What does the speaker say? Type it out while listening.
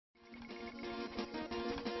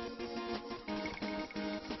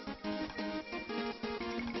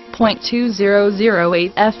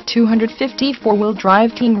.2008 F-250 4-wheel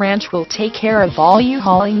drive King Ranch will take care of all you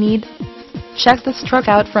hauling need. Check this truck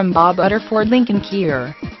out from Bob Utterford Lincoln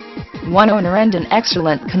Kia. One owner and in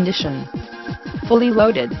excellent condition. Fully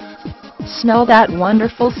loaded. Smell that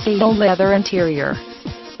wonderful saddle leather interior.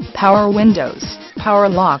 Power windows, power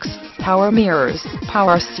locks, power mirrors,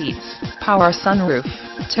 power seats, power sunroof,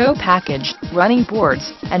 tow package, running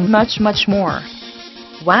boards, and much more.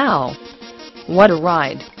 Wow! What a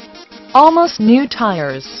ride! Almost new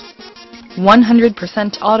tires.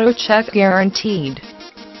 100% auto check guaranteed.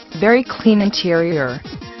 Very clean interior.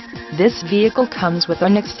 This vehicle comes with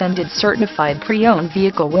an extended certified pre-owned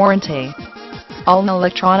vehicle warranty. All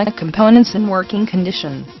electronic components in working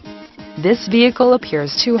condition. This vehicle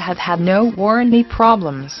appears to have had no warranty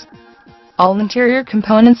problems. All interior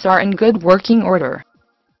components are in good working order.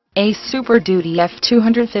 A Super Duty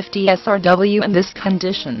F-250 SRW in this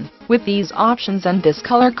condition, with these options and this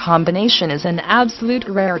color combination is an absolute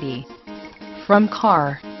rarity. From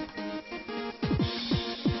CARFAX